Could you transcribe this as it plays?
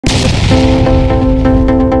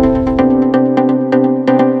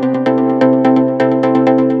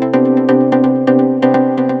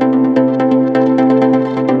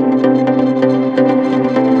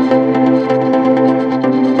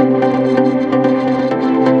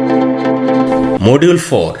Module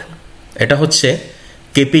 4 এটা হচ্ছে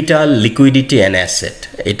capital, liquidity and asset.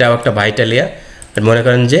 এটাও একটা ভাইটাল ইয়ার। মনে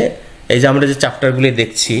করেন যে এই যে আমরা যে চ্যাপ্টারগুলি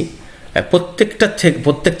দেখছি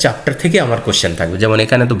প্রত্যেক চ্যাপ্টার থেকে আমার কোশ্চেন থাকবে। যেমন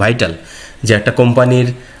এখানে তো ভাইটাল যে একটা কোম্পানির,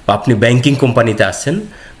 আপনি ব্যাংকিং কোম্পানিতে আছেন,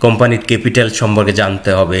 কোম্পানির ক্যাপিটাল সম্পর্কে জানতে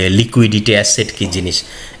হবে, লিকুইডিটি অ্যাসেট কী জিনিস।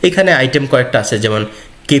 এখানে আইটেম কয়েকটা আছে, যেমন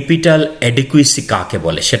ক্যাপিটাল অ্যাডিকুয়েসি কাকে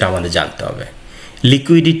বলে সেটা আমাদের জানতে হবে,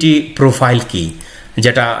 লিকুইডিটি প্রোফাইল কি,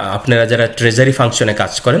 যেটা আপনারা যারা ট্রেজারি ফাংশনে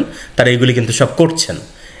কাজ করেন তারা এগুলি কিন্তু সব করছেন।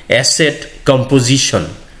 অ্যাসেট কম্পোজিশন,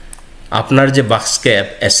 আপনার যে বাক্সকে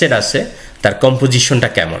অ্যাসেট আছে তার কম্পোজিশনটা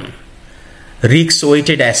কেমন, রিস্ক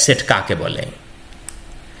ওয়েটেড অ্যাসেট কাকে বলে,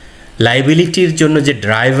 লাইবিলিটির জন্য যে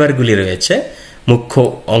ড্রাইভারগুলি রয়েছে মুখ্য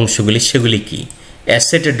অংশগুলি সেগুলি কি,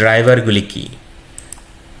 অ্যাসেটের ড্রাইভারগুলি কি,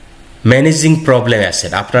 ম্যানেজিং প্রবলেম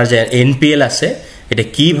অ্যাসেট, আপনার যে এনপিএল আছে এটা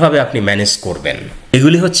কিভাবে আপনি ম্যানেজ করবেন,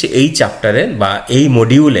 এগুলি হচ্ছে এই চ্যাপ্টারের বা এই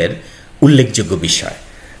মডিউলের উল্লেখযোগ্য বিষয়।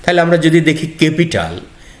 তাহলে আমরা যদি দেখি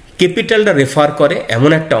ক্যাপিটালটা রেফার করে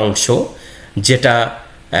এমন একটা অংশ যেটা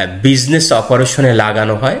বিজনেস অপারেশনে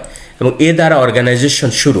লাগানো হয় এবং এ দ্বারা অর্গানাইজেশন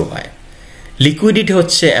শুরু হয়। লিকুইডিটি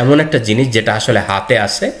হচ্ছে এমন একটা জিনিস যেটা আসলে হাতে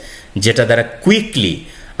আসে, যেটা দ্বারা কুইকলি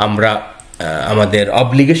আমরা আমাদের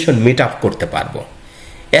অব্লিগেশন মিট আপ করতে পারবো।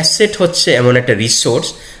 অ্যাসেট হচ্ছে এমন একটা রিসোর্স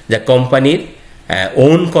যা কোম্পানির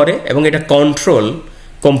ওন করে এবং এটা কন্ট্রোল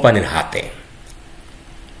কোম্পানির হাতে।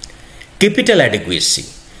 Capital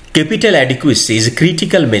adequacy is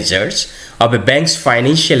critical measures of a bank's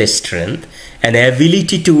financial strength and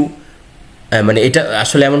ability to মানে এটা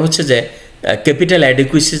আসলে এমন হচ্ছে যে ক্যাপিটাল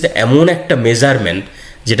অ্যাডিকুয়েসি এমন একটা মেজারমেন্ট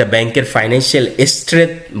যেটা ব্যাংকের ফাইন্যান্সিয়াল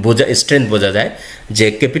স্ট্রেংথ বোঝা যায়, যে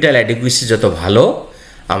ক্যাপিটাল অ্যাডিকুয়েসি যত ভালো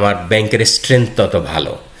আমার ব্যাংকের স্ট্রেংথ তত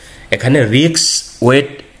ভালো। এখানে রিস্ক ওয়েট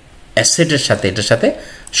অ্যাসেটের সাথে এটার সাথে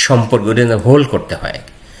সম্পর্ক হোল্ড করতে হয়।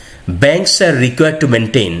 Banks R required to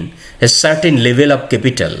maintain a certain level of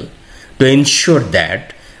capital to ensure that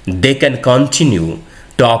they can continue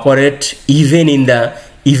to operate even in the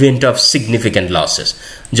event of significant losses.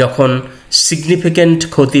 যখন সিগনিফিক্যান্ট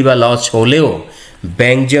ক্ষতি বা লস হলেও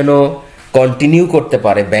ব্যাংক যেন কন্টিনিউ করতে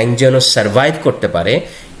পারে, ব্যাংক যেন সার্ভাইভ করতে পারে,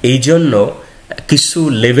 এই জন্য কিছু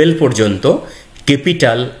লেভেল পর্যন্ত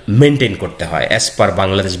ক্যাপিটাল মেনটেন করতে হয় অ্যাজ পার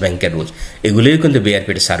বাংলাদেশ ব্যাংকের রুলস। এগুলির কিন্তু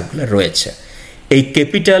বিআরপিটি সার্কুলার রয়েছে। এই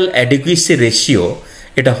ক্যাপিটাল অ্যাডিকুয়েসি রেশিও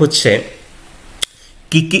এটা হচ্ছে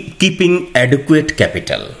কিপিং অ্যাডিকুয়েট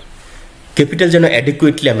ক্যাপিটাল যেন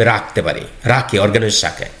অ্যাডিকুয়েটলি আমি রাখি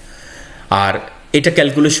অর্গানাইজেশনকে। আর এটা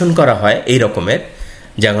ক্যালকুলেশন করা হয় এই রকমের,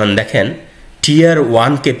 যেমন দেখেন টিয়ার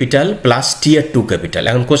 1 ক্যাপিটাল প্লাস টিয়ার 2 ক্যাপিটাল।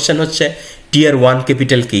 এখন কোশ্চেন হচ্ছে টিয়ার 1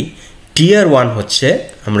 ক্যাপিটাল কি? টিয়ার 1 হচ্ছে,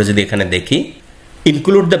 আমরা যদি এখানে দেখি,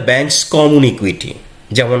 include the banks common equity,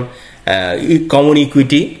 যেমন common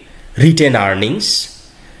equity, written earnings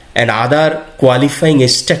and other qualifying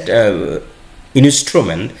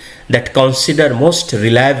instrument that consider most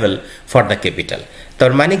reliable for the capital.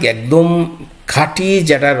 তার মানে একদম খাঁটি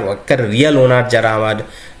যারা রিয়েল ওনার, যারা আমার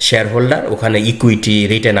শেয়ার হোল্ডার, ওখানে ইকুইটি,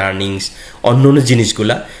 রিটেন আর্নিংস, অন্য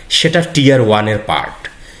জিনিসগুলা সেটা টিয়ার 1 এর পার্ট।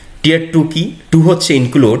 টিয়ার 2 কি? 2 হচ্ছে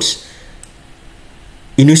includes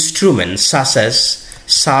instrument such as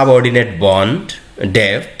subordinate bond,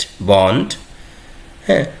 ডেপ্ট bond,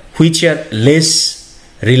 হ্যাঁ, হুইচ আর লেস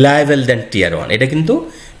রিলায়েবল দেন টিয়ার 1। এটা কিন্তু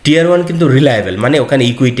টিয়ার 1 কিন্তু রিলায়েবল, মানে ওখানে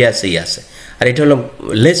ইকুইটি আছে, আর এটা হলো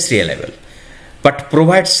less reliable, but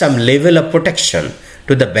provide some level of protection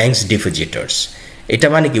to the banks ডিপোজিটর্স। এটা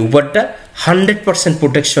মানে কি উপরটা 100%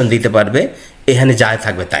 প্রোটেকশন দিতে পারবে, এখানে যা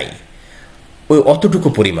থাকবে তাই, ওই অতটুকু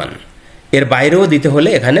পরিমাণ। এর বাইরেও দিতে হলে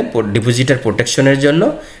এখানে ডিপোজিটার প্রোটেকশনের জন্য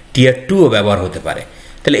টিয়ার 2ও ব্যবহার হতে পারে।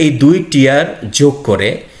 তাহলে এই 2 টিয়ার যোগ করে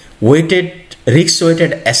রিস্ক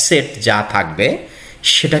ওয়েটেড অ্যাসেট যা থাকবে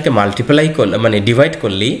সেটাকে মাল্টিপ্লাই করলে, মানে ডিভাইড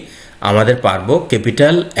করলেই আমাদের পারবো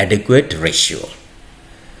capital adequate ratio.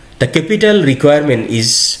 The capital requirement is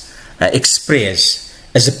express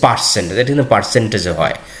as a percentage, এটা কিন্তু পার্সেন্টেজে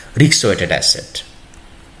হয়, risk weighted asset.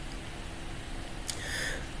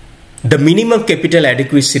 The minimum capital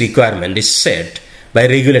adequacy requirement is set by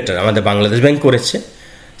regulator, আমাদের বাংলাদেশ ব্যাংক করেছে,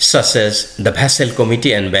 such as the vessel committee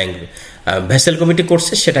and bank. Vessel committee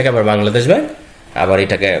করছে, সেটাকে আবার Bangladesh bank আবার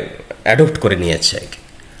এটাকে অ্যাডপ্ট করে নিয়েছে।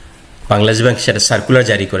 বাংলাদেশ ব্যাংক সেটা সার্কুলার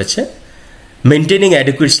জারি করেছে। Maintaining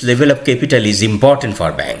adequate level of capital is important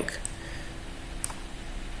for bank.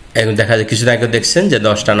 এখন দেখা যায় কিছুদিন আগে দেখছেন যে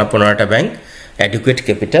 10টা না 15টা ব্যাংক অ্যাডিকুয়েট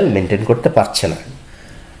ক্যাপিটাল মেনটেন করতে পারছে না।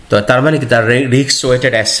 তো তার মানে কি তার রিস্ক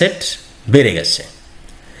ওয়েটেড অ্যাসেট বেড়ে গেছে।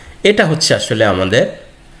 এটা হচ্ছে আসলে আমাদের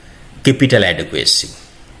ক্যাপিটাল অ্যাডিকুয়েসি।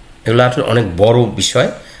 এগুলো আসলে অনেক বড় বিষয়,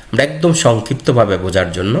 আমরা একদম সংক্ষিপ্তভাবে বোঝার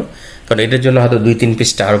জন্য, কারণ এটার জন্য হয়তো 2-3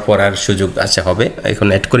 পৃষ্ঠা আরও পড়ার সুযোগ আছে, হবে, এখন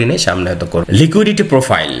অ্যাড করি নাই, সামনে হয়তো করব। লিকুইডিটি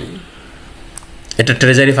প্রোফাইল, এটা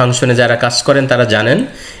ট্রেজারি ফাংশনে যারা কাজ করেন তারা জানেন,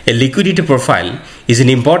 এ liquidity profile is an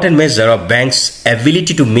important measure of banks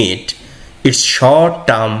ability to meet it's short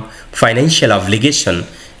term financial obligation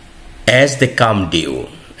as they come due.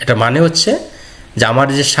 এটা মানে হচ্ছে যে আমার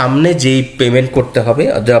যে সামনে যেই পেমেন্ট করতে হবে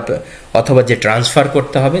অথবা যে ট্রান্সফার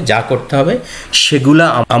করতে হবে, যা করতে হবে, সেগুলা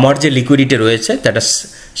আমার যে লিকুইডিটি রয়েছে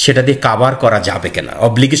সেটা দিয়ে কাভার করা যাবে কিনা,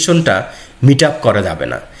 অবলিগেশনটা মিট আপ করা যাবে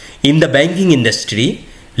না। In the banking industry,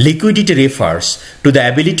 liquidity refers to the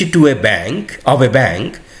ability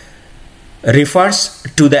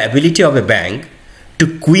of a bank to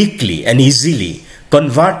quickly and easily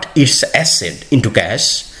convert its asset into cash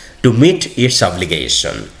to meet its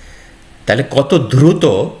obligation. তাহলে কত দ্রুত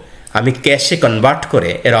আমি ক্যাশে কনভার্ট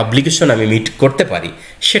করে এর অবলিগেশন আমি মিট করতে পারি,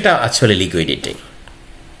 সেটা আসলে লিকুইডিটি।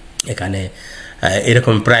 এখানে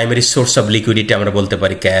এরকম প্রাইমারি সোর্স অফ লিকুইডিটি আমরা বলতে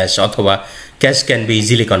পারি ক্যাশ, অথবা cash can be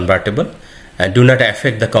easily convertible, do not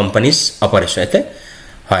affect the companies operation, এতে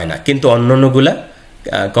হয় না। কিন্তু অন্যান্যগুলা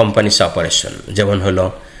কোম্পানিস অপারেশন, যেমন হলো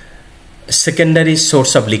সেকেন্ডারি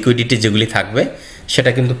সোর্স অফ লিকুইডিটি যেগুলি থাকবে,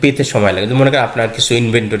 সেটা কিন্তু পেতে সময় লাগে। মনে করেন আপনার কিছু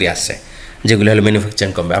ইনভেন্টরি আছে যেগুলি হলো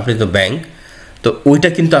ম্যানুফ্যাকচারিং কোম্পানি, আপনি তো ব্যাংক, তো ওইটা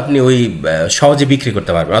কিন্তু আপনি ওই সহজে বিক্রি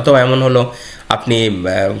করতে পারবেন। অথবা এমন হলো আপনি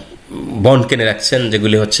বন্ড কিনে রাখছেন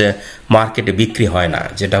যেগুলি হচ্ছে মার্কেটে বিক্রি হয় না,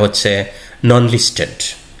 যেটা হচ্ছে নন লিস্টেড,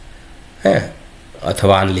 হ্যাঁ,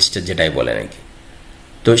 অথবা আনলিস্টেড যেটাই বলে নাকি,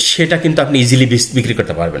 তো সেটা কিন্তু আপনি ইজিলি বিক্রি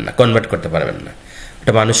করতে পারবেন না, কনভার্ট করতে পারবেন না।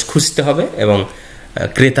 ওটা মানুষ খুঁজতে হবে এবং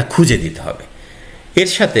ক্রেতা খুঁজে দিতে হবে। এর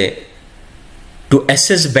সাথে to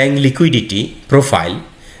assess bank liquidity profile,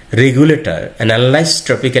 regulator analyse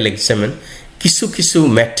topical examine, কিছু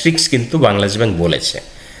ম্যাট্রিক্স কিন্তু বাংলাদেশ ব্যাংক বলেছে।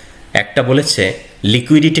 একটা বলেছে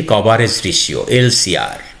লিকুইডিটি কভারেজ রেশিও,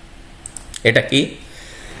 LCR। এটা কি?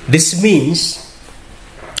 This means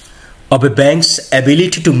of a bank's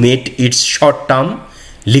ability to meet its short-term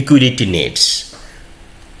liquidity needs,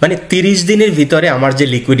 মানে 30 দিনের ভিতরে আমার যে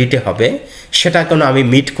লিকুইডিটি হবে সেটা কোনো আমি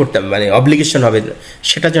মিট করতে, মানে অবলিগেশন হবে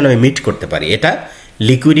সেটা যেন আমি মিট করতে পারি, এটা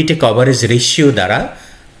লিকুইডিটি কভারেজ রেশিও দ্বারা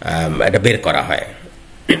এটা বের করা হয়।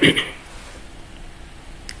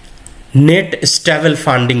 Net stable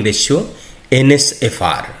funding ratio,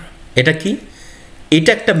 NSFR, এটা কি? এটা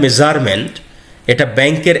একটা মেজারমেন্ট, এটা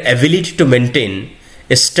ব্যাংকের ability to maintain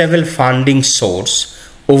stable funding source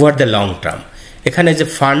over the long term. এখানে যে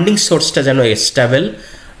ফান্ডিং সোর্সটা যেন স্টেবল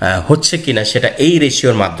হচ্ছে কিনা সেটা এই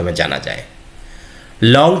রেশিওর মাধ্যমে জানা যায়।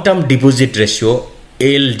 Long term deposit ratio,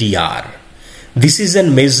 LDR, this is an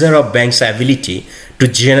measure of banks ability to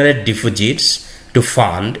generate deposits two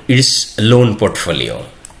fund it's loan portfolio.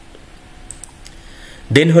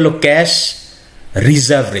 দেন হলো ক্যাশ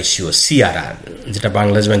রিজার্ভ রেশিও, CRR, যেটা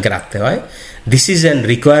বাংলাদেশ ব্যাংকে রাখতে হয়। This is an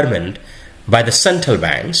requirement by the central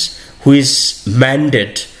banks, who is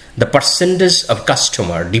mandate the percentage of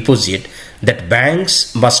customer deposit that banks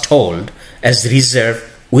must hold as reserve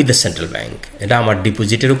with the central bank. এটা আমার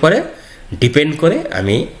ডিপোজিটের উপরে depend করে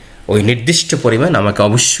আমি ওই নির্দিষ্ট পরিমাণ আমাকে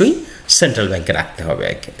অবশ্যই সেন্ট্রাল ব্যাংকে রাখতে হবে।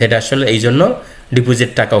 এটা আসলে এই জন্য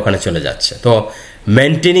ডিপোজিট টাকা ওখানে চলে যাচ্ছে। তো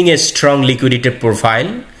maintaining a strong liquidity profile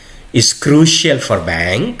is crucial for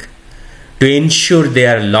bank to ensure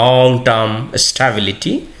there long term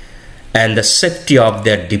stability and the safety of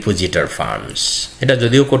their depositor funds. এটা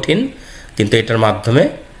যদিও কঠিন, কিন্তু এটার মাধ্যমে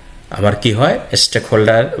আমার কি হয়, স্টেক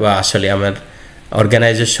হোল্ডার বা আসলে আমার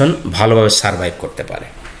অর্গানাইজেশন ভালোভাবে সার্ভাইভ করতে পারে।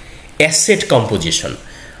 অ্যাসেট কম্পোজিশন,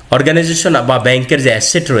 অর্গানাইজেশন বা ব্যাংকের যে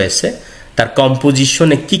অ্যাসেট রয়েছে তার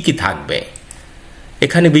কম্পোজিশনে কি কি থাকবে,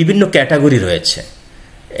 এখানে বিভিন্ন ক্যাটাগরি রয়েছে।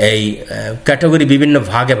 এই ক্যাটাগরি বিভিন্ন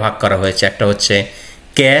ভাগে ভাগ করা হয়েছে। একটা হচ্ছে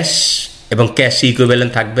ক্যাশ এবং ক্যাশ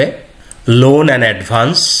ইকুইভ্যালেন্ট থাকবে, লোন অ্যান্ড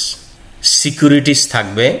অ্যাডভান্স, সিকিউরিটিস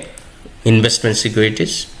থাকবে, investment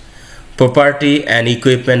securities, property and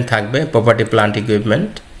equipment থাকবে, property plant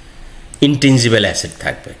equipment, intangible asset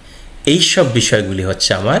থাকবে। এইসব বিষয়গুলি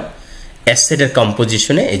হচ্ছে আমার অ্যাসেটের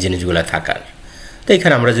কম্পোজিশনে এই জিনিসগুলো থাকার। তো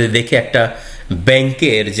এখানে আমরা যদি দেখি একটা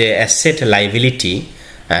ব্যাংকের যে অ্যাসেট লাইবিলিটি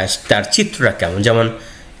তার চিত্রটা কেমন, যেমন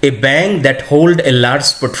এ bank that hold a large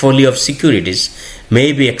portfolio of securities may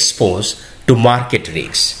be expose to market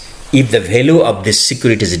risk if the value of this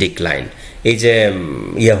securities decline। এই যে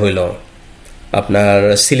হইলো আপনার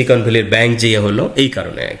সিলিকন ভ্যালির ব্যাংক যে হলো এই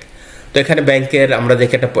কারণে। তো এখানে ব্যাংকের আমরা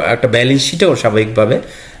দেখি একটা ব্যালেন্স শিটেও স্বাভাবিকভাবে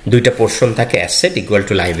দুইটা পোর্শন থাকে, অ্যাসেট ইকুয়াল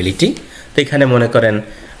টু লাইবিলিটি। তো এখানে মনে করেন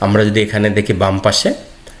আমরা যদি এখানে দেখি বাম পাশে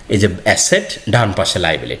এই যে অ্যাসেট, ডান পাশে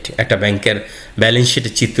লাইবিলিটি। একটা ব্যাংকের ব্যালেন্স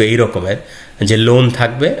শিটের চিত্র এই রকমের যে লোন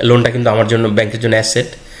থাকবে, লোনটা কিন্তু আমার জন্য ব্যাংকের জন্য asset,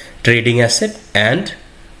 trading asset and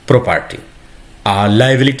property. R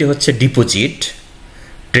liability হচ্ছে ডিপোজিট,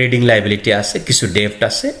 ট্রেডিং লাইবিলিটি আছে, কিছু ডেপ্ট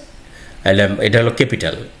আছে, এটা হলো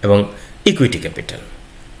ক্যাপিটাল এবং ইকুইটি ক্যাপিটাল।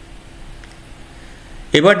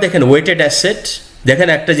 এবার দেখেন ওয়েটেড অ্যাসেট, দেখেন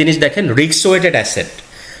একটা জিনিস দেখেন রিস্ক ওয়েটেড অ্যাসেট,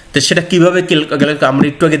 তো সেটা কীভাবে আমরা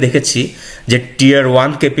একটু আগে দেখেছি যে টিয়ার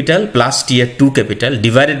 1 capital plus tear 2 capital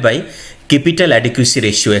divided by capital adequacy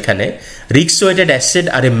ratio. এখানে risk weighted asset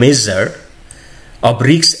R A measure of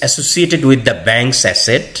risk associated with the banks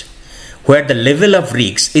asset where the level of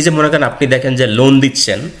risk, এই যে মনে করেন আপনি দেখেন যে লোন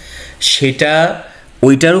দিচ্ছেন, সেটা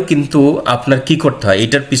ওইটারও কিন্তু আপনার কি করতে হয়,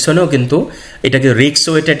 এটার পিছনেও কিন্তু এটাকে রিস্ক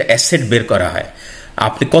ওয়েটেড অ্যাসেট বের করা হয়।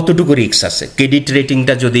 আপনি কতটুকু রিস্ক আছে, ক্রেডিট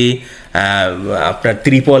রেটিংটা যদি আপনার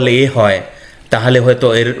AAA হয় তাহলে হয়তো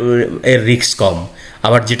এর রিস্ক কম,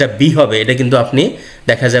 আবার যেটা বি হবে এটা কিন্তু আপনি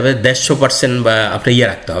দেখা যাবে 150% বা আপনি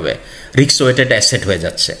রাখতে হবে, রিস্ক ওয়েটেড অ্যাসেট হয়ে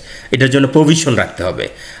যাচ্ছে, এটার জন্য প্রভিশন রাখতে হবে।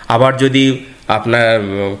 আবার যদি আপনার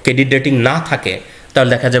ক্রেডিট রেটিং না থাকে তাহলে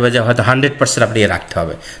দেখা যাবে যে হয়তো 100% আপনি রাখতে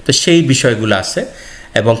হবে। তো সেই বিষয়গুলো আছে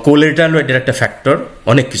এবং কোলাটেরালও এটার একটা ফ্যাক্টর,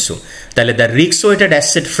 অনেক কিছু। তাহলে the risk weighted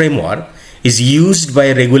asset framework is used by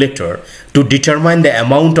a regulator to determine the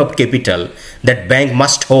amount of capital that bank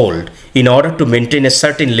must hold in order to maintain a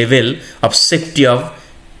certain level of safety of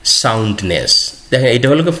soundness. দেখেন এটা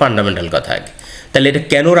হলো কি fundamental কথা। তাহলে এটা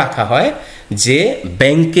কেন রাখা হয়, যে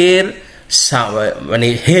ব্যাংকের মানে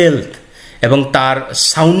হেলথ এবং তার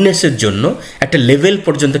সাউন্ডনেসের জন্য একটা লেভেল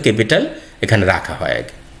পর্যন্ত ক্যাপিটাল এখানে রাখা হয়।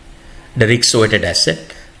 এটা রিস্ক ওয়েটেড অ্যাসেট।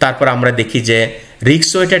 তারপর আমরা দেখি যে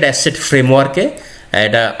রিস্ক ওয়েটেড অ্যাসেট ফ্রেমওয়ার্কে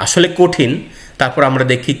এটা আসলে কঠিন। তারপর আমরা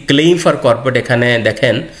দেখি ক্লেইম ফর কর্পোরেট, এখানে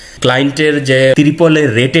দেখেন ক্লায়েন্টের যে AAA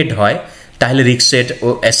রেটেড হয় তাহলে রিস্ক ওয়েট ও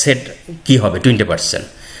অ্যাসেট কি হবে 20%,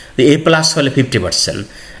 A+ হলে 50%,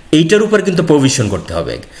 এইটার উপর কিন্তু প্রভিশন করতে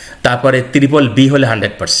হবে। তারপরে BBB হলে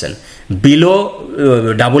 100%, বিলো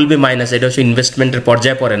BB-, এটা হচ্ছে ইনভেস্টমেন্টের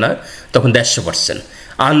পর্যায়ে পড়ে না, তখন 150%,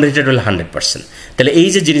 আনরেটেড হলে 100%। তাহলে এই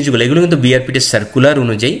যে জিনিসগুলো এগুলো কিন্তু BRPT সার্কুলার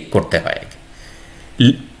অনুযায়ী করতে হয়।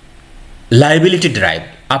 লায়াবিলিটি ড্রাইভ,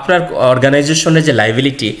 আপনার অর্গানাইজেশনের যে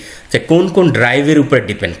লায়াবিলিটি, যে কোন কোন ড্রাইভের উপরে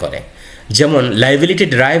ডিপেন্ড করে, যেমন liability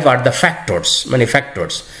drive are the factors, মানে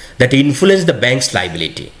factors that influence the banks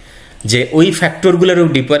liability, যে ওই ফ্যাক্টরগুলোর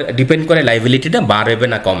ডিপেন্ড করে লায়াবিলিটিটা বাড়বে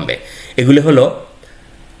না কমবে। এগুলো হলো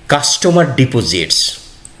কাস্টমার ডিপোজিটস,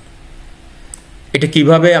 এটা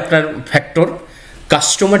কিভাবে আপনার factor,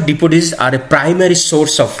 customer deposits R a primary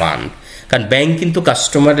source of fund, কারণ ব্যাঙ্ক কিন্তু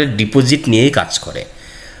কাস্টমারের ডিপোজিট নিয়েই কাজ করে।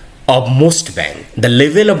 Of most bank, the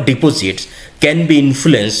level of deposits can be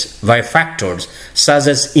influenced by factors such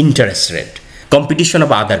as interest rate, competition of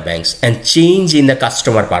other banks, and change in the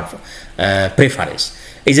customer preference.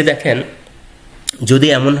 এই যে দেখেন, যদি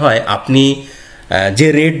এমন হয় আপনি যে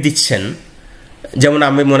রেট দিচ্ছেন, যেমন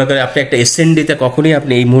আমি মনে করি আপনি একটা SND-তে কখনোই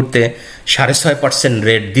আপনি এই মুহূর্তে 6.5%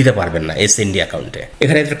 রেট দিতে পারবেন না SND অ্যাকাউন্টে,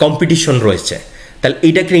 এখানে একটা কম্পিটিশন রয়েছে, তাহলে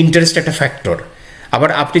এইটা একটা ইন্টারেস্ট একটা ফ্যাক্টর। আবার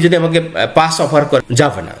আপনি যদি আমাকে পাস অফার করে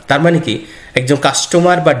যাবে না, তার মানে কি একজন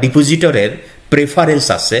কাস্টমার বা ডিপোজিটরের প্রেফারেন্স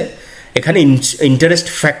আছে, এখানে ইন্টারেস্ট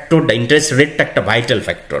ফ্যাক্টরটা, ইন্টারেস্ট রেটটা একটা ভাইটাল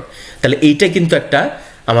ফ্যাক্টর। তাহলে এইটা কিন্তু একটা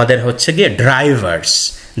আমাদের হচ্ছে গিয়ে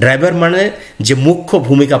ড্রাইভার মানে যে মুখ্য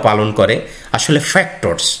ভূমিকা পালন করে, আসলে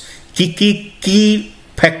ফ্যাক্টরস কি কি কি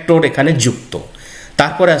ফ্যাক্টর এখানে যুক্ত।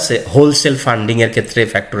 তারপরে আছে হোলসেল ফান্ডিংয়ের ক্ষেত্রে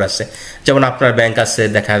ফ্যাক্টর আছে, যেমন আপনার ব্যাংক আছে,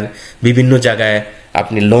 দেখা বিভিন্ন জায়গায়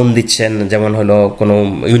আপনি লোন দিচ্ছেন, যেমন হলো কোনো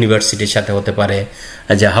ইউনিভার্সিটির সাথে হতে পারে,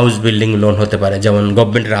 যে হাউস বিল্ডিং লোন হতে পারে, যেমন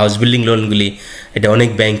গভর্নমেন্টের হাউস বিল্ডিং লোনগুলি এটা অনেক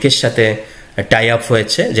ব্যাংকের সাথে টাই আপ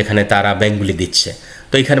হয়েছে, যেখানে তারা ব্যাংকগুলি দিচ্ছে।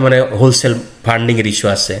 তো এখানে মানে হোলসেল ফান্ডিংয়ের ইস্যু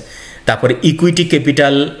আছে। তারপরে ইকুইটি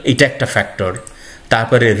ক্যাপিটাল, এটা একটা ফ্যাক্টর।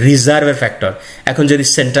 তারপরে রিজার্ভের ফ্যাক্টর, এখন যদি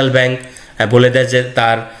সেন্ট্রাল ব্যাংক বলে দেয় যে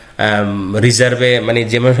তার রিজার্ভে মানে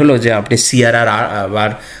যেমন হলো যে আপনি CRR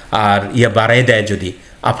আর বাড়াই দেয়, যদি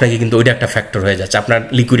আপনাকে কিন্তু ওইটা একটা ফ্যাক্টর হয়ে যাচ্ছে, আপনার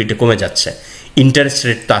লিকুইডিটি কমে যাচ্ছে, ইন্টারেস্ট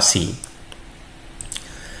রেট তো আসি।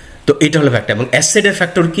 তো এটা হলো ফ্যাক্টর। এবং অ্যাসেটের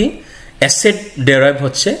ফ্যাক্টর কি, অ্যাসেট ডেরাইভ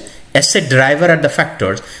হচ্ছে asset driver are the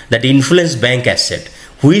factors that influence bank asset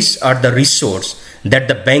which are the resource that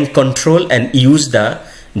the bank control and use the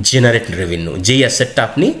generate revenue, যেই অ্যাসেটটা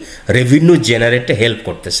আপনি রেভিনিউ জেনারেটে হেল্প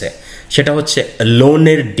করতেছে, সেটা হচ্ছে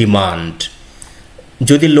লোনের ডিমান্ড।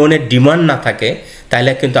 যদি লোনের ডিমান্ড না থাকে তাহলে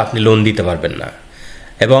কিন্তু আপনি লোন দিতে পারবেন না।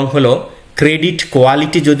 এবং হলো ক্রেডিট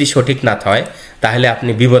কোয়ালিটি যদি সঠিক না হয় তাহলে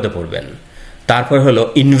আপনি বিপদে পড়বেন। তারপর হলো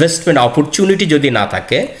ইনভেস্টমেন্ট অপরচুনিটি যদি না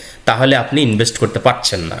থাকে তাহলে আপনি ইনভেস্ট করতে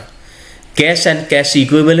পারছেন না। ক্যাশ অ্যান্ড ক্যাশ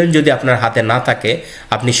ইকুইভ্যালেন্ট যদি আপনার হাতে না থাকে,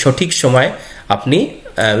 আপনি সঠিক সময় আপনি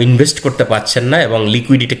ইনভেস্ট করতে পারছেন না এবং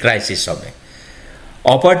লিকুইডিটি ক্রাইসিস হবে।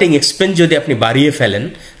 অপারেটিং এক্সপেন্স যদি আপনি বাড়িয়ে ফেলেন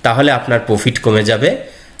তাহলে আপনার প্রফিট কমে যাবে।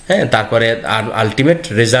 হ্যাঁ, তারপরে আর আলটিমেট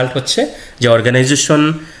রেজাল্ট হচ্ছে যে অর্গানাইজেশন,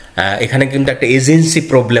 এখানে কিন্তু একটা এজেন্সি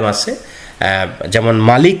প্রবলেম আছে। যেমন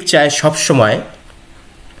মালিক চায় সব সময়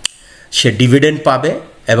সে ডিভিডেন্ড পাবে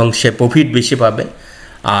এবং সে প্রফিট বেশি পাবে,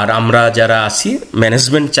 আর আমরা যারা আছি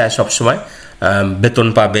ম্যানেজমেন্ট চায় সবসময় বেতন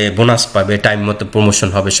পাবে, বোনাস পাবে, টাইম মতো প্রমোশন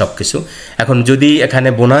হবে, সব কিছু। এখন যদি এখানে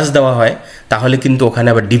বোনাস দেওয়া হয় তাহলে কিন্তু ওখানে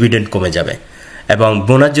আবার ডিভিডেন্ড কমে যাবে, এবং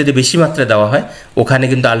বোনাস যদি বেশি মাত্রায় দেওয়া হয় ওখানে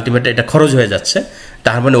কিন্তু আলটিমেটলি এটা খরচ হয়ে যাচ্ছে,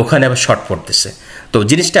 তার মানে ওখানে আবার শর্ট পড়তেছে। তো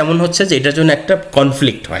জিনিসটা এমন হচ্ছে যে এটার জন্য একটা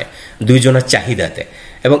কনফ্লিক্ট হয় দুইজনের চাহিদাতে,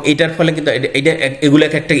 এবং এটার ফলে কিন্তু এটা এগুলো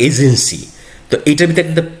একটা এজেন্সি, তো এইটার ভিতরে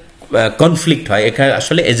কিন্তু কনফ্লিক্ট হয়। এখানে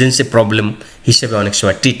আসলে এজেন্সি প্রবলেম হিসেবে অনেক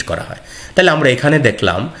সময় ট্রিট করা হয়। তাহলে আমরা এখানে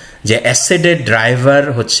দেখলাম যে অ্যাসেটের ড্রাইভার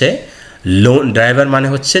হচ্ছে লোন। ড্রাইভার মানে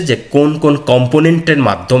হচ্ছে যে কোন কোন কম্পোনেন্টের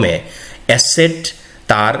মাধ্যমে অ্যাসেট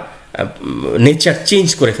তার নেচার চেঞ্জ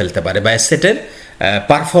করে ফেলতে পারে বা অ্যাসেটের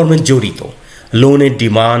পারফরমেন্স জড়িত। লোনের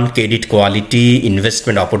demand, credit quality,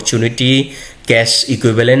 investment opportunity, cash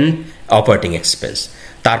equivalent, operating expense.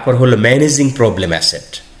 তারপর হলো ম্যানেজিং প্রবলেম অ্যাসেট,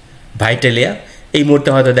 ভাইটালিয়া। এই মুহূর্তে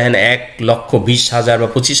হয়তো দেখেন 1,20,000 বা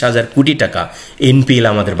 25,000 কোটি টাকা এনপিএল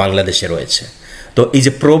আমাদের বাংলাদেশে রয়েছে। তো এই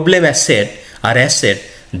যে problem asset R asset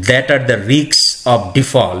that are the risk of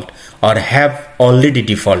default or have already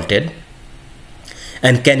ডিফল্টেড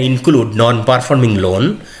and can include non-performing loan,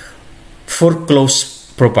 foreclosed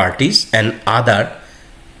properties and other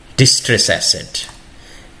distress asset.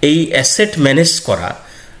 এই অ্যাসেট ম্যানেজ করা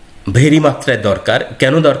ভেরি মাত্রায় দরকার।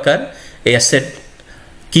 কেন দরকার? এই অ্যাসেট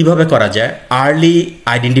কিভাবে করা যায়? Early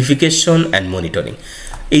identification and monitoring.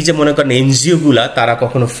 এই যে মনে করেন এনজিওগুলা, তারা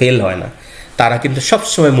কখনো ফেল হয় না, তারা কিন্তু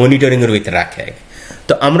সবসময় মনিটরিংয়ের ভিতরে রাখে।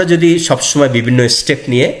 তো আমরা যদি সবসময় বিভিন্ন স্টেপ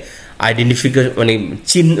নিয়ে আইডেন্টিফিকেশন মানে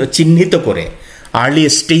চিহ্নিত করে আর্লি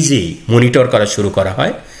স্টেজেই মনিটর করা শুরু করা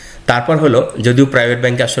হয়। তারপর হলো, যদিও প্রাইভেট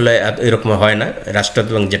ব্যাংকে আসলে এরকম হয় না,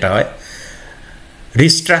 রাষ্ট্রায়ত্ত ব্যাংক যেটা হয়,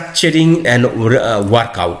 রিস্ট্রাকচারিং অ্যান্ড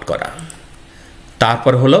ওয়ার্কআউট করা।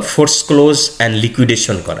 তারপর হলো ফোর্স ক্লোজ অ্যান্ড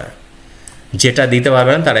লিকুইডেশন করা, যেটা দিতে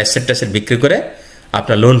পারবে না তার অ্যাসেট ট্যাসেট বিক্রি করে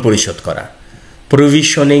আপনার লোন পরিশোধ করা।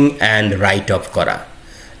 প্রভিশনিং অ্যান্ড রাইট অফ করা,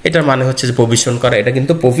 এটার মানে হচ্ছে যে প্রভিশন করা, এটা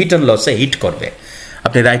কিন্তু প্রফিট আর লসে হিট করবে।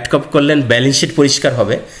 আপনি রাইট অফ করলেন, ব্যালেন্স শিট পরিষ্কার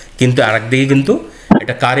হবে, কিন্তু আরেকদিকে কিন্তু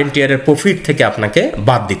এটা কারেন্ট ইয়ারের প্রফিট থেকে আপনাকে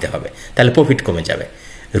বাদ দিতে হবে, তাহলে প্রফিট কমে যাবে।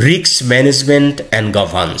 রিস্ক ম্যানেজমেন্ট অ্যান্ড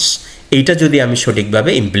গভর্নেন্স, এইটা যদি আমি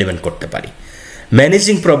সঠিকভাবে ইমপ্লিমেন্ট করতে পারি।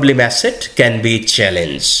 Managing problem asset can be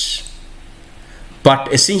challenge, but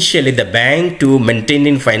essentially the bank to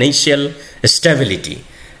maintaining financial stability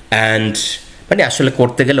and মানে আসলে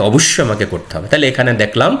করতে গেলে অবশ্যই আমাকে করতে হবে। তাহলে এখানে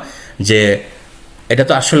দেখলাম যে এটা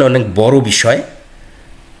তো আসলে অনেক বড় বিষয়।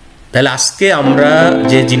 তাহলে আজকে আমরা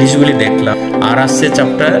যে জিনিসগুলি দেখলাম, আর আছে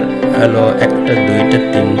চ্যাপ্টার হলো 1, 2,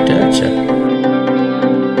 3, 4